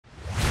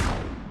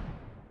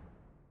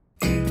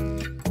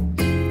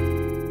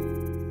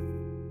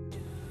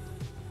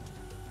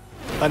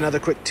Another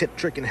quick tip,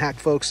 trick, and hack,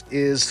 folks,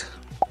 is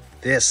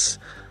this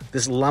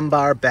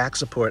lumbar back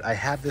support. I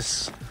have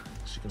this,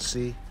 as you can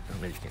see, oh,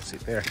 maybe you can't see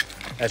it there.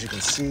 As you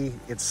can see,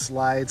 it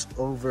slides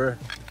over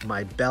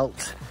my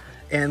belt.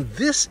 And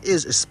this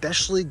is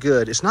especially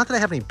good. It's not that I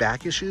have any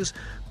back issues,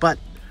 but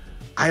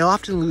I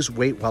often lose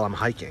weight while I'm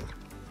hiking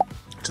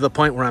to the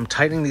point where I'm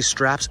tightening these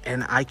straps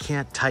and I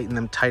can't tighten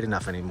them tight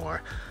enough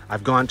anymore.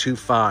 I've gone too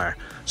far.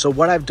 So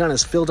what I've done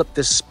is filled up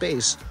this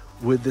space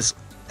with this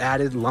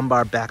added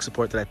lumbar back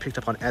support that I picked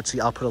up on Etsy.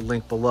 I'll put a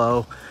link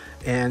below.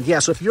 And yeah,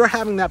 so if you're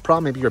having that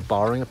problem, maybe you're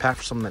borrowing a pack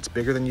from someone that's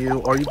bigger than you,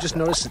 or you've just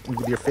noticed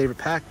with your favorite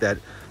pack that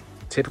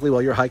typically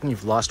while you're hiking,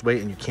 you've lost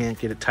weight and you can't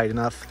get it tight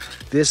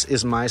enough, this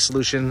is my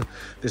solution,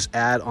 this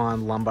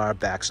add-on lumbar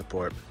back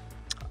support.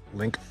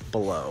 Link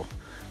below.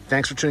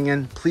 Thanks for tuning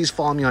in. Please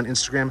follow me on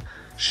Instagram,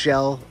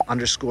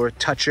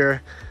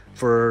 Shell_Toucher,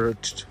 for,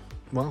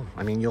 well,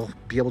 I mean, you'll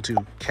be able to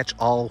catch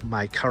all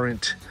my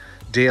current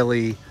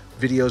daily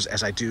videos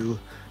as I do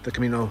the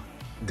Camino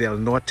del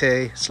Norte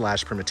 /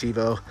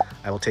 Primitivo.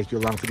 I will take you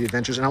along for the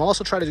adventures, and I'll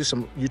also try to do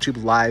some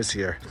YouTube lives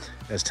here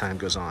as time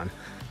goes on.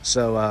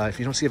 So if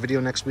you don't see a video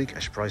next week, I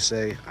should probably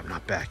say I'm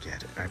not back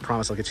yet. I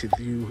promise I'll get to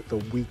you the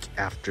week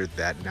after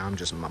that. Now I'm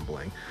just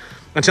mumbling.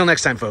 Until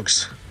next time,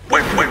 folks.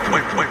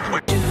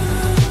 Wait.